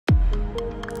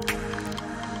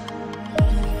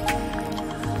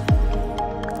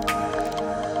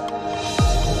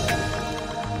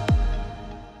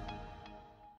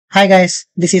Hi guys,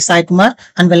 this is Sai Kumar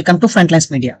and welcome to Frontlines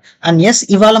media. And yes,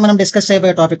 ఇవాళ మనం discuss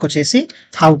చేయబోయే topic వచ్చేసి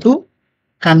how to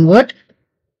convert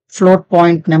float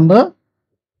point number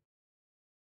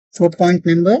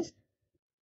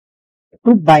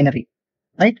to binary.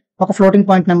 Right, ఒక floating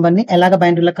point number ని ఎలాగ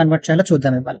బైనరీలో convert చేయాలో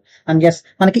చూద్దాం ఇవాళ. అండ్ ఎస్,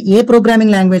 మనకి ఏ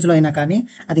ప్రోగ్రామింగ్ లాంగ్వేజ్ లో అయినా కానీ,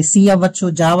 అది సి అవ్వచ్చు,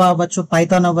 జావా అవ్వచ్చు,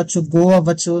 పైథాన్ అవ్వచ్చు, గో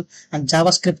అవ్వచ్చు, అండ్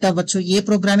జావా స్క్రిప్ట్ అవ్వచ్చు, ఏ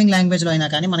ప్రోగ్రామింగ్ లాంగ్వేజ్ లో అయినా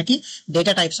కానీ మనకి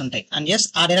డేటా టైప్స్ ఉంటాయి. అండ్ ఎస్,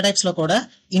 ఆ డేటా టైప్స్ లో కూడా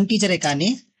ఇంటీజరే కానీ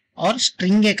ఆర్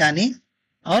స్ట్రింగే కానీ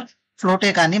ఆర్ ఫ్లోటే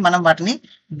కానీ మనం వాటిని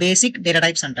బేసిక్ డేటా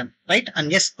టైప్స్ అంటాం. రైట్,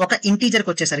 అండ్ ఎస్, ఒక ఇంటీజర్ కి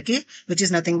వచ్చేసరికి విచ్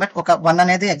ఇస్ నథింగ్ బట్ ఒక 1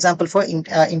 అనేది example for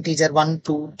integer, 1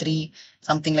 2 3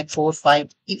 something like 4 5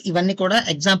 ఇవన్నీ కూడా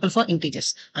example for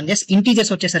integers. And yes,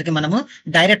 integers వచ్చేసరికి మనము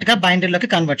డైరెక్ట్ గా బైనరీలోకి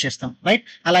కన్వర్ట్ చేస్తాం. రైట్,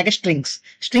 అలాగే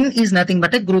string is nothing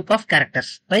but a group of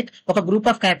characters. Right, ఒక గ్రూప్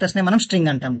ఆఫ్ క్యారెక్టర్స్ ని మనం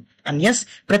స్ట్రింగ్ అంటాము. అండ్ ఎస్,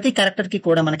 ప్రతి క్యారెక్టర్ కి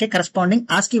కూడా మనకి కరెస్పాండింగ్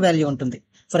ఆస్కీ వాల్యూ ఉంటుంది.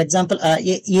 ఫర్ ఎగ్జాంపుల్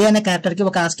ఏ అనే క్యారెక్టర్ కి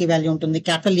ఒక ఆస్కీ వాల్యూ ఉంటుంది,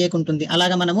 క్యాపిటల్ ఏ ఉంటుంది.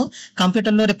 అలాగా మనము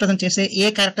కంప్యూటర్ లో రిప్రజెంట్ చేసే ఏ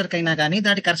క్యారెక్టర్ కైనా కానీ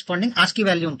దాటి కరెస్పాండింగ్ ఆస్కీ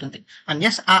వాల్యూ ఉంటుంది. అండ్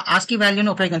ఎస్, ఆ ఆస్కీ వాల్యూని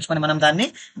ఉపయోగించుకొని మనం దాన్ని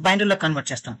బైనరీలో కన్వర్ట్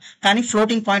చేస్తాం. కానీ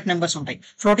ఫ్లోటింగ్ పాయింట్ నెంబర్స్ ఉంటాయి.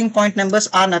 Floating point numbers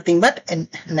are nothing but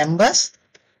numbers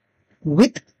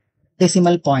with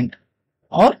decimal point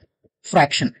are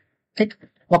fraction.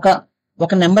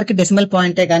 ఒక నెంబర్ కి డెసిమల్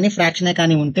పాయింటే కానీ ఫ్రాక్షనే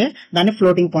కానీ ఉంటే దాన్ని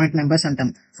ఫ్లోటింగ్ పాయింట్ నెంబర్స్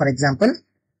అంటాం. ఫర్ ఎగ్జాంపుల్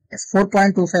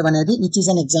 4.25 అనేది which is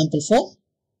an example for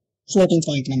floating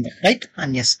point number. Right,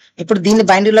 and yes, ఇప్పుడు దీన్ని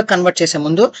బైనరీలో కన్వర్ట్ చేసే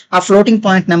ముందు ఆ ఫ్లోటింగ్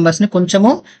పాయింట్ నెంబర్స్ ని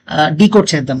కొంచెము డీకోడ్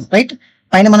చేద్దాం. రైట్,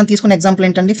 పైన మనం తీసుకున్న ఎగ్జాంపుల్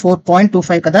ఏంటండి,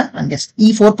 4.25 కదా. అండ్ ఎస్, ఈ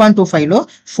 4.25 లో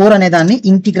 4 అనే దాన్ని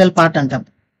ఇంటిగ్రల్ పార్ట్ అంటాం.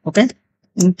 ఓకే,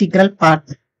 ఇంటిగ్రల్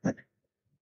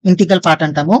పార్ట్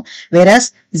అంటాము. వేరాస్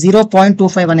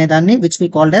 0.25 అనే దాన్ని which we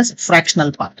called as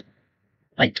fractional part.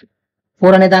 Right,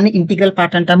 4 అనే దాన్ని ఇంటిగ్రల్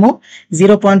పార్ట్ అంటాము,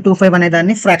 0.25 అనే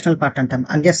దాన్ని ఫ్రాక్షనల్ పార్ట్ అంటాము.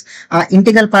 అండ్ ఎస్, ఆ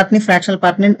ఇంటిగ్రల్ పార్ట్ ని ఫ్రాక్షనల్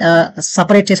పార్ట్ ని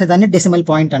సపరేట్ చేసేదాన్ని డెసిమల్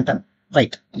పాయింట్ అంటాం.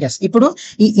 రైట్, ఎస్, ఇప్పుడు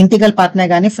ఈ ఇంటిగ్రల్ పార్ట్ నే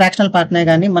గానీ ఫ్రాక్షనల్ పార్ట్ నే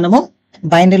గానీ మనము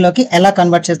బైనరీలోకి ఎలా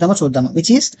కన్వర్ట్ చేద్దామో చూద్దాము,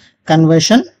 which is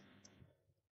conversion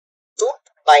to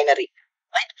binary.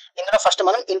 Right, ఇందులో ఫస్ట్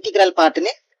మనం integral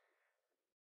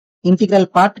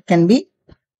part can be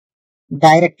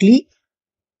directly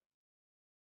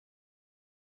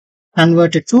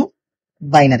converted to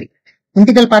binary.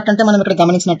 Integral part అంటే మనం ఇక్కడ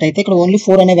గమనించినట్టయితే ఇక్కడ ఓన్లీ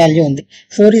 4 అనే వాల్యూ ఉంది.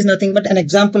 4 is nothing but an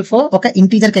example for ఒక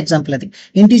ఇంటీజర్ కి ఎగ్జాంపుల్. అది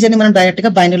ఇంటీజర్ ని మనం డైరెక్ట్ గా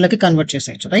బైనరీలోకి కన్వర్ట్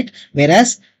చేసేయచ్చు. రైట్,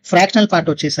 వేరాస్ ఫ్రాక్షనల్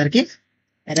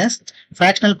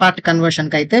పార్ట్ కన్వర్షన్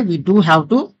కి అయితే we do have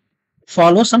to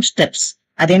follow some steps.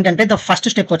 అదేంటంటే ద ఫస్ట్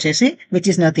స్టెప్ వచ్చేసి which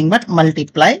is nothing but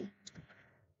multiply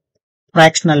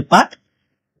fractional part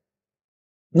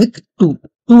with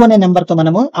 2 అనే నెంబర్ తో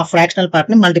మనము ఆ ఫ్రాక్షనల్ పార్ట్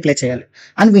ని మల్టిప్లై చేయాలి.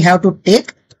 And we have to take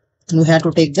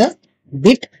the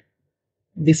bit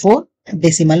before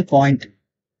decimal point.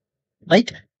 Right,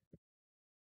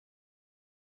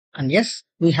 and yes,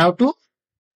 we have to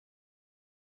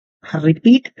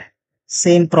repeat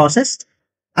same process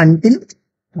until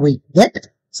we get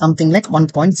something like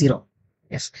 1.0.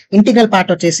 yes, integral part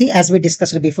వచ్చేసి as we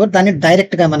discussed before దాన్ని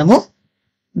direct గా మనము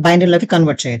బైనరీలోకి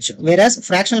convert చేయొచ్చు. వేరాస్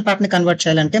fractional part ని convert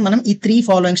చేయాలంటే మనం ఈ 3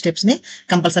 following steps ని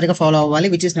కంపల్సరీగా ఫాలో అవ్వాలి,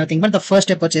 which is nothing but the first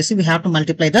step వచ్చేసి we have to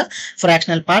multiply the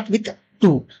fractional part with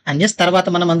 2. And yes, తర్వాత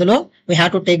మనం అందులో we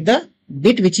have to take the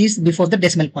bit which is before the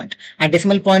decimal point. ఆ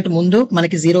decimal point ముందు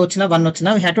మనకి 0 వచ్చినా 1 వచ్చినా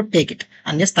we have to take it.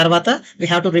 And yes, తర్వాత we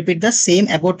have to repeat the same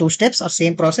about 2 steps are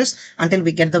same process until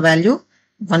we get the value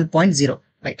 1.0.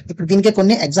 Right, ఇప్పుడు దీనికి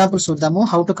కొన్ని examples చూద్దాము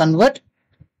హౌ టు కన్వర్ట్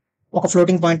ఒక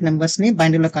ఫ్లోటింగ్ పాయింట్ నెంబర్స్ ని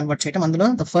బైనరీలో convert చేయడం. అందులో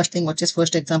the first thing వచ్చేసి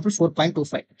ఫస్ట్ ఎగ్జాంపుల్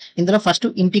 4.25. ఇందులో ఫస్ట్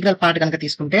ఇంటిగ్రల్ పార్ట్ కనుక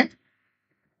తీసుకుంటే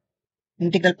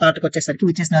ఇంటిగ్రల్ పార్ట్ కి వచ్చేసరికి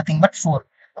విచ్ ఇస్ నథింగ్ బట్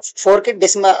 4 కి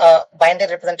డెసిమల్ బైనరీ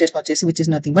రిప్రజెంటేషన్ వచ్చేసి which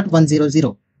is nothing but 100.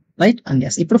 Right, and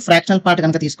yes, ఇప్పుడు ఫ్రాక్షనల్ పార్ట్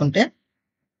కనుక తీసుకుంటే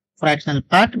fractional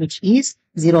part which is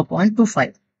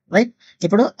 0.25. Right,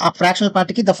 ఇప్పుడు ఆ ఫ్రాక్షనల్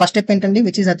పార్ట్ కి ద ఫస్ట్ స్టెప్ ఏంటండి,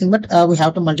 which is nothing but we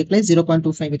have to multiply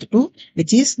 0.25 with 2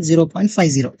 which is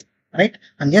 0.50. Right,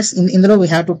 and yes, ఇందులో we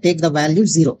have to take the value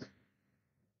 0.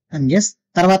 And yes,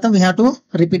 తర్వాత we have to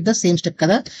repeat the same step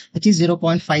కదా, which is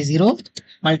 0.50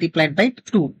 multiplied by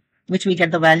 2 which we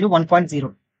get the value 1.0.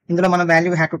 ఇందులో మన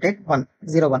value have to take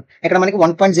 101. ఇక్కడ మనకి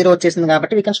 1.0 వచ్చేసింది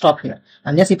కాబట్టి we can stop here.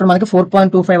 And yes, ఇప్పుడు మనకి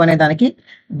 4.25 అనే దానికి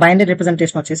బైనరీ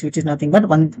రిప్రజెంటేషన్ వచ్చేసి which is nothing but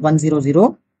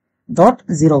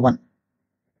 100.01.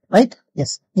 Right,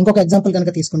 yes, ఇంకొక ఎగ్జాంపుల్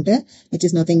కనుక తీసుకుంటే విచ్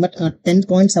ఇస్ నథింగ్ బట్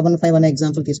 10.75 అనే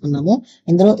ఎగ్జాంపుల్ తీసుకున్నాము.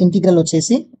 ఇందులో ఇంటిగ్రల్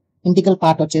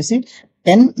పార్ట్ వచ్చేసి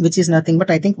 10 which is nothing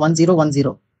but I think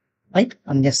 1010. Right,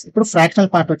 and yes, ఇప్పుడు ఫ్రాక్షనల్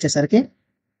పార్ట్ వచ్చేసరికి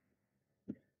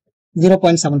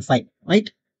 0.75. Right,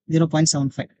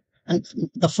 0.75. And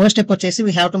the first step వచ్చేసి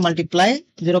we have to multiply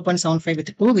 0.75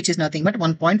 with 2 which is nothing but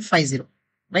 1.50.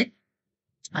 Right,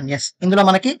 and yes ఇందులో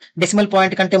మనకి decimal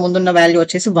point కంటే ముందున్న value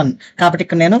వచ్చేసి 1 కాబట్టి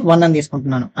ఇక్కడ నేను 1 అని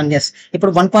తీసుకుంటున్నాను. అండ్ ఎస్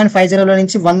ఇప్పుడు 1.50 లో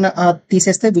నుంచి 1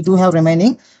 తీసేస్తే we do have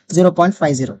remaining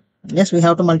 0.50. yes we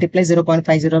have to multiply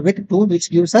 0.50 with 2 which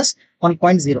gives us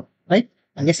 1.0 right.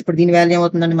 and yes ఇప్పుడు దీని వాల్యూ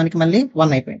ఏమవుతుందండి మనకి మళ్ళీ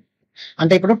 1 అయిపోయింది.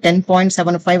 అంటే ఇప్పుడు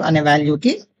 10.75 అనే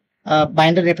వాల్యూకి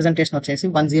బైనరీ రిప్రజెంటేషన్ వచ్చేసి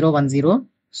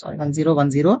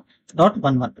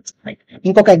 1010.11 రైట్.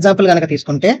 ఇంకొక ఎగ్జాంపుల్ కనుక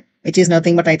తీసుకుంటే which is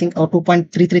nothing but I think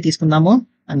 2.33 తీసుకుందాము.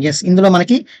 అండ్ ఎస్ ఇందులో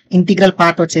మనకి ఇంటిగ్రల్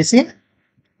పార్ట్ వచ్చేసి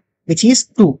which is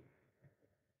 2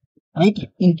 right.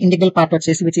 Integral part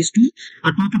వచ్చేసి విచ్ ఈస్ 2 ఆ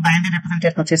 2 కి బైనరీ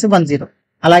రిప్రజెంటేషన్ వచ్చేసి 10.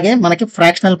 అలాగే మనకి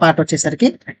ఫ్రాక్షనల్ పార్ట్ వచ్చేసరికి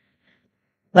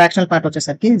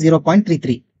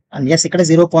 0.33. అండ్ ఎస్ ఇక్కడ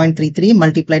 0.33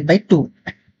 మల్టిప్లైడ్ బై 2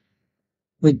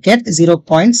 we get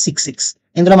 0.66.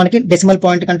 ఇందులో మనకి డెసిమల్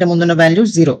పాయింట్ కంటే ముందున్న వాల్యూ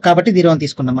 0 కాబట్టి 0 అని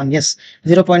తీసుకున్నాం. And yes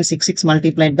 0.66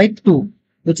 multiplied by 2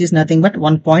 which is nothing but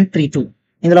 1.32.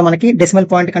 ఇందులో మనకి డెసిమల్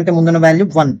పాయింట్ కంటే ముందున్న వాల్యూ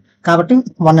 1 కాబట్టి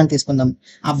 1 అని తీసుకుందాం.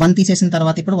 ఆ 1 తీసేసిన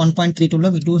తర్వాత ఇప్పుడు 1.32 లో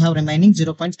we do have remaining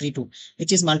 0.32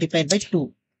 which is multiplied by 2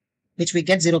 which we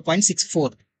get 0.64.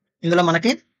 ఇందులో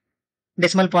మనకి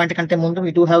డెసిమల్ పాయింట్ కంటే ముందు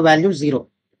we do have value 0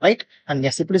 right. and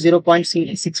yes ఇప్పుడు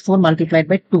 0.64 multiplied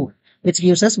by 2 which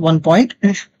gives us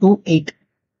 1.28.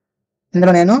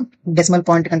 ఇందులో నేను డెసిమల్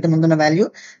పాయింట్ కంటే ముందున్న వాల్యూ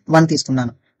 1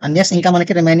 తీసుకున్నాను. అండ్ yes ఇంకా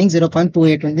మనకి రిమైనింగ్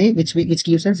 0.28 ఉంది which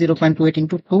gives us 0.28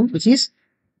 into 2 which is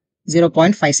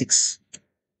 0.56.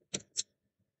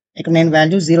 ఇక్కడ నేను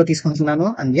వాల్యూ 0 తీసుకుంటున్నాను.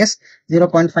 And yes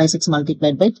 0.56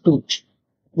 multiplied by 2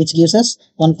 which gives us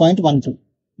 1.12.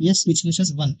 yes which gives us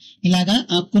 1. ఇలాగా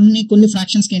కొన్ని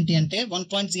ఫ్రాక్షన్స్ కి ఏంటి అంటే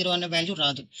 1.0 అనే వాల్యూ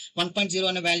రాదు. 1.0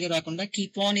 అనే వాల్యూ రాకుండా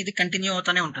కీప్ ఆన్ ఇది కంటిన్యూ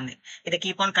అవుతానే ఉంటుంది. ఇది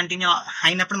కీప్ ఆన్ కంటిన్యూ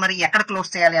అయినప్పుడు మరి ఎక్కడ క్లోజ్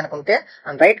చేయాలి అనుకుంటే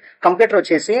రైట్ కంప్యూటర్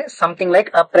వచ్చేసి సంథింగ్ లైక్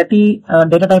ప్రతి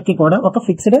డేటా టైప్ కి కూడా ఒక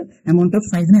ఫిక్స్డ్ అమౌంట్ ఆఫ్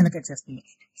సైజ్ ని అలొకేట్ చేస్తుంది.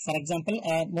 For example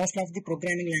most of the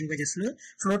programming languages లో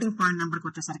ఫ్లోటింగ్ పాయింట్ నెంబర్ కి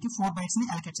వచ్చేసరికి 4 bytes ని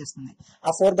అలొకేట్ చేస్తుంది. ఆ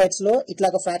 4 bytes లో ఇట్లా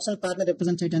ఫ్రాక్షనల్ పార్ట్ ని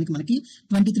రిప్రజెంట్ చేయడానికి మనకి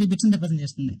 23 bits ని రిప్రజెంట్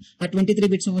చేస్తుంది. ఆ 23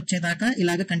 bits వచ్చేదాకా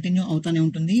ఇలాగ కంటిన్యూ అవుతానే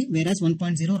ఉంటుంది వేరస్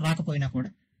 1.0 రాకపోయినా కూడా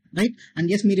రైట్. అండ్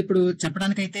ఎస్ మీరు ఇప్పుడు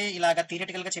చెప్పడానికైతే ఇలాగ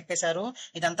థియరిటికల్ గా చెప్పేశారు.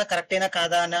 ఇదంతా కరెక్టేనా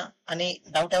కాదా అని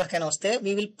డౌట్ ఎవరికైనా వస్తే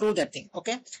we will prove that thing.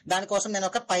 Okay దానికోసం నేను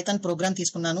ఒక పైథాన్ ప్రోగ్రామ్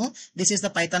తీసుకున్నాను. This is the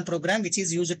Python program which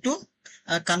is used to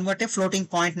convert A floating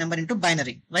point number into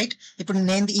binary right. ఇప్పుడు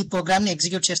నేను ఈ ప్రోగ్రామ్ ని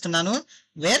ఎగ్జిక్యూట్ చేస్తున్నాను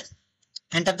wear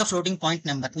enter the floating point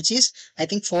number which is I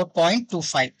think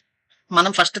 4.25.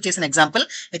 మనం first చేసిన example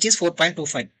which is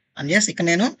 4.25. And yes ఇక్కడ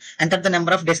నేను enter the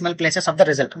number of decimal places of the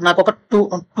result. నాకు ఒక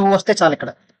 2 వస్తే చాలు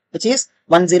ఇక్కడ విచ్ ఈస్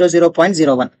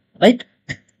 100.01 రైట్.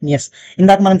 yes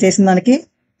ఇందాక మనం చేసిన దానికి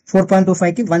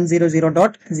 4.25 కి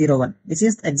 100.01 which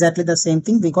is exactly the same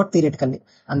thing we got theoretically.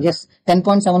 And yes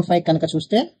 10.75 కనుక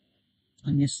చూస్తే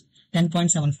అండ్ yes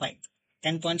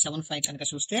 10.75 కనుక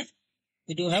చూస్తే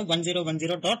we do have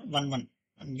 1010.11.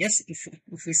 and yes if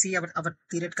we see our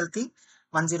theoretical thing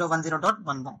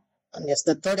 1010.11. and yes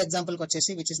the third example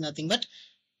వచ్చేసి which is nothing but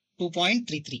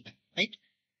 2.33 right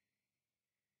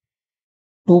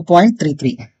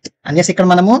 2.33. and yes ఇక్కడ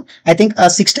మనము I think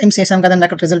 6 times చేసాం కదండి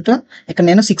అక్కడ రిజల్ట్. ఇక్కడ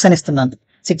నేను 6 అని ఇస్తున్నాను.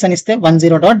 6 అని ఇస్తే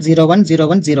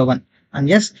 10.010101. and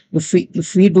yes if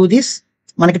we do this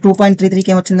మనకి 2.33 కి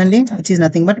ఏమొచ్చిందండి which is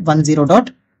nothing but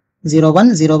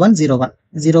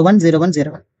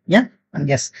 10.010101 yeah. and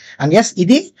yes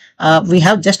ఇది we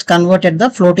have just converted the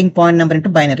floating point number into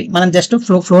binary. మనం జస్ట్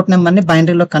ఫ్లోట్ నెంబర్ ని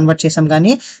బైనరీ లో కన్వర్ట్ చేసాం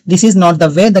కానీ this is not the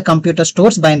way the computer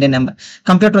stores binary number.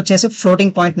 Computer వచ్చేసి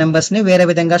floating point numbers ని వేరే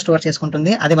విధంగా స్టోర్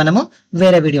చేసుకుంటుంది. అది మనము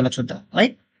వేరే వీడియోలో చూద్దాం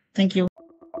రైట్. Thank you.